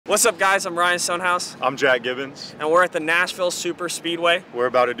What's up, guys? I'm Ryan Stonehouse. I'm Jack Gibbens. And we're at the Nashville Superspeedway. We're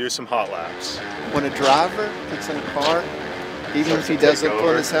about to do some hot laps. When a driver gets in a car, even if he doesn't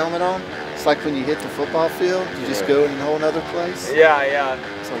put his helmet on, it's like when you hit the football field, you just go in a whole other place. Yeah.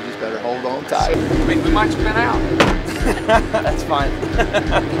 So you just better hold on tight. We might spin out. That's fine.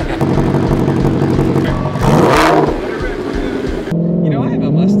 You know, I have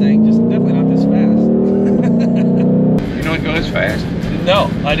a Mustang, just definitely not this fast. You don't go as fast?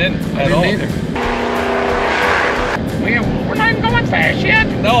 No, I didn't at all. Either. We're not even going fast yet.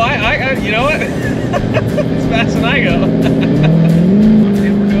 No, I you know what? It's faster than I go.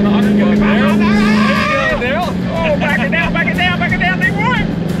 We're doing 125 miles an hour. Darrell. Oh, back it down, they won.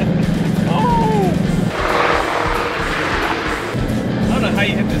 Oh. I don't know how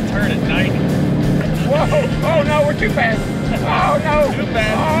you hit this turn at 90. Whoa, oh no, we're too fast. Oh no. Too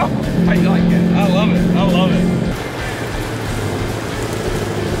fast. Oh. How you like it? I love it.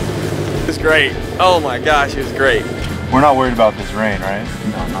 It was great. Oh my gosh, it was great. We're not worried about this rain, right?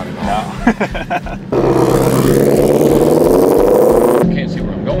 No, not at all. No. Can't see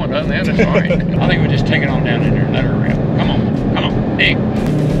where I'm going other than it's all right. I think we just take it on down in there and let her rip. Come on, dig.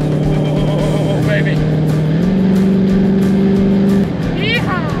 Oh, baby.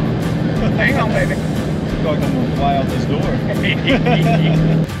 Yeehaw. Hang on, baby. I feel like I'm gonna fly out this door.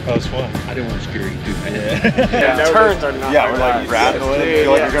 That was fun. I didn't want to scare you too bad. Yeah, turns are not. Yeah, we're like rattling.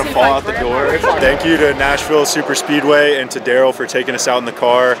 Feel like you're gonna fall out the door. Thank you to Nashville Superspeedway and to Darrell for taking us out in the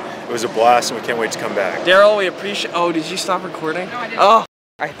car. It was a blast, and we can't wait to come back. Darrell, we appreciate. Oh, did you stop recording? No, I didn't. Oh,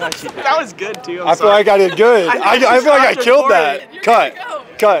 I thought you. That was good too. I feel like I did good. I feel like I killed that. Cut.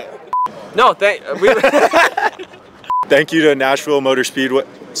 No, thank you to Nashville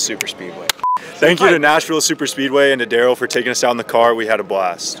Superspeedway. Thank you to Nashville Superspeedway and to Darrell for taking us out in the car. We had a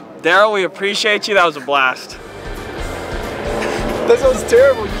blast. Darrell, we appreciate you. That was a blast. That sounds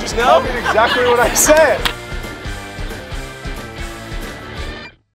terrible. You just copied exactly what I said.